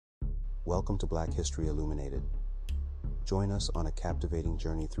Welcome to Black History Illuminated. Join us on a captivating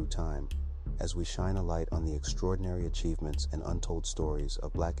journey through time as we shine a light on the extraordinary achievements and untold stories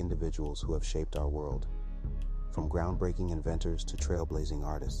of Black individuals who have shaped our world. From groundbreaking inventors to trailblazing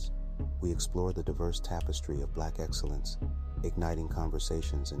artists, we explore the diverse tapestry of Black excellence, igniting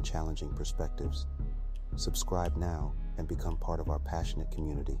conversations and challenging perspectives. Subscribe now and become part of our passionate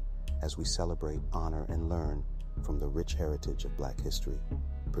community as we celebrate, honor, and learn from the rich heritage of Black history.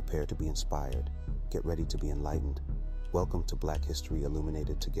 Prepare to be inspired. Get ready to be enlightened. Welcome to Black History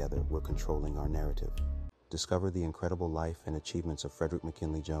Illuminated. Together, we're controlling our narrative. Discover the incredible life and achievements of Fredrick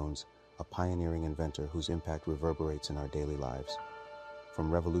McKinley Jones, a pioneering inventor whose impact reverberates in our daily lives.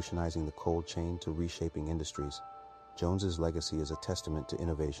 From revolutionizing the cold chain to reshaping industries, Jones's legacy is a testament to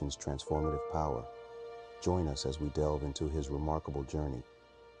innovation's transformative power. Join us as we delve into his remarkable journey.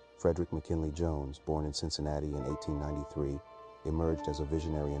 Fredrick McKinley Jones, born in Cincinnati in 1893, emerged as a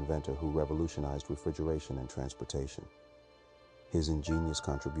visionary inventor who revolutionized refrigeration and transportation. His ingenious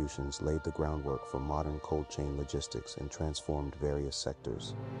contributions laid the groundwork for modern cold chain logistics and transformed various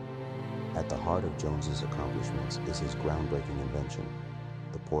sectors. At the heart of Jones's accomplishments is his groundbreaking invention,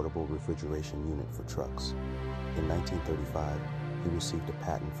 the portable refrigeration unit for trucks. In 1935, he received a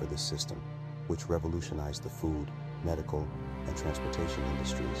patent for this system, which revolutionized the food, medical, and transportation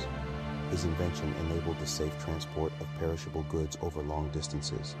industries. His invention enabled the safe transport of perishable goods over long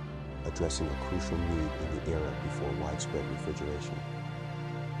distances, addressing a crucial need in the era before widespread refrigeration.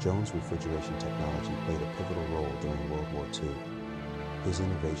 Jones' refrigeration technology played a pivotal role during World War II. His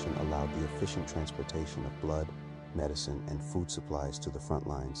innovation allowed the efficient transportation of blood, medicine, and food supplies to the front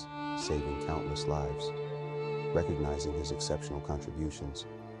lines, saving countless lives. Recognizing his exceptional contributions,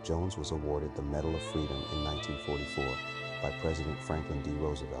 Jones was awarded the Medal of Freedom in 1944 by President Franklin D.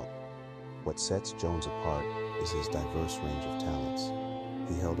 Roosevelt. What sets Jones apart is his diverse range of talents.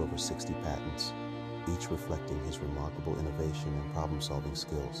 He held over 60 patents, each reflecting his remarkable innovation and problem-solving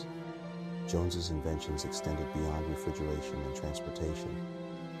skills. Jones's inventions extended beyond refrigeration and transportation.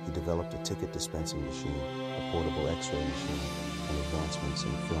 He developed a ticket dispensing machine, a portable X-ray machine, and advancements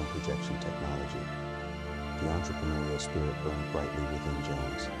in film projection technology. The entrepreneurial spirit burned brightly within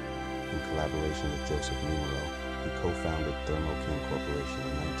Jones. In collaboration with Joseph Numero, he co-founded Thermo King Corporation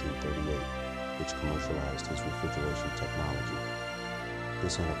in 1938, which commercialized his refrigeration technology.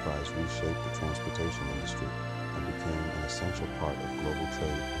 This enterprise reshaped the transportation industry and became an essential part of global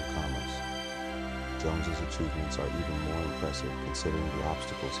trade and commerce. Jones's achievements are even more impressive considering the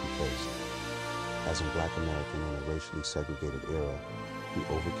obstacles he faced. As a Black American in a racially segregated era, he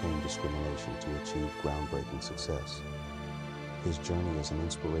overcame discrimination to achieve groundbreaking success. His journey is an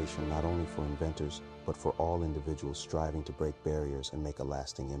inspiration not only for inventors, but for all individuals striving to break barriers and make a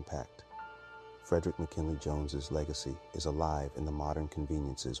lasting impact. Fredrick McKinley Jones's legacy is alive in the modern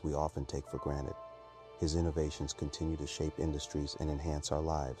conveniences we often take for granted. His innovations continue to shape industries and enhance our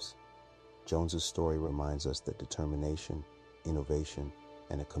lives. Jones's story reminds us that determination, innovation,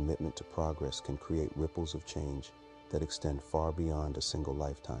 and a commitment to progress can create ripples of change that extend far beyond a single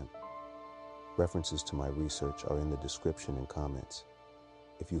lifetime. References to my research are in the description and comments.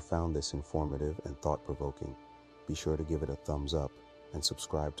 If you found this informative and thought-provoking, be sure to give it a thumbs up and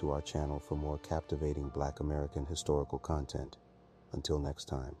subscribe to our channel for more captivating Black American historical content. Until next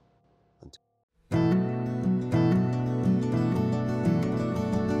time.